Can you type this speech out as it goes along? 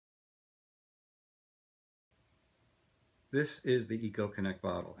This is the EcoConnect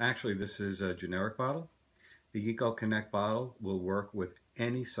bottle. Actually, this is a generic bottle. The EcoConnect bottle will work with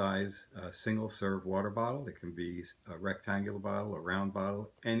any size single-serve water bottle. It can be a rectangular bottle, a round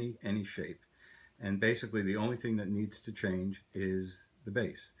bottle, any shape. And basically, the only thing that needs to change is the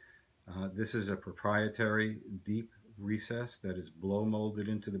base. This is a proprietary deep recess that is blow molded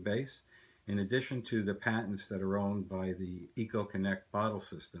into the base. In addition to the patents that are owned by the EcoConnect bottle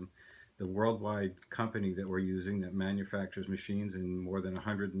system, the worldwide company that we're using that manufactures machines in more than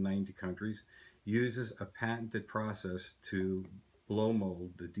 190 countries uses a patented process to blow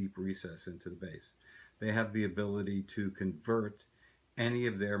mold the deep recess into the base. They have the ability to convert any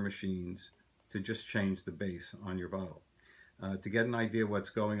of their machines to just change the base on your bottle. To get an idea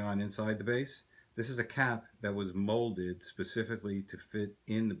what's going on inside the base, this is a cap that was molded specifically to fit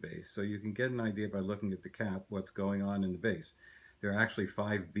in the base. So you can get an idea by looking at the cap what's going on in the base. There are actually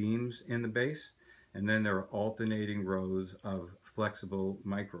 5 beams in the base, and then there are alternating rows of flexible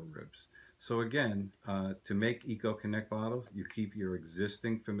micro ribs. So again, to make EcoConnect bottles, you keep your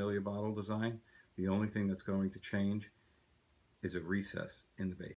existing familiar bottle design. The only thing that's going to change is a recess in the base.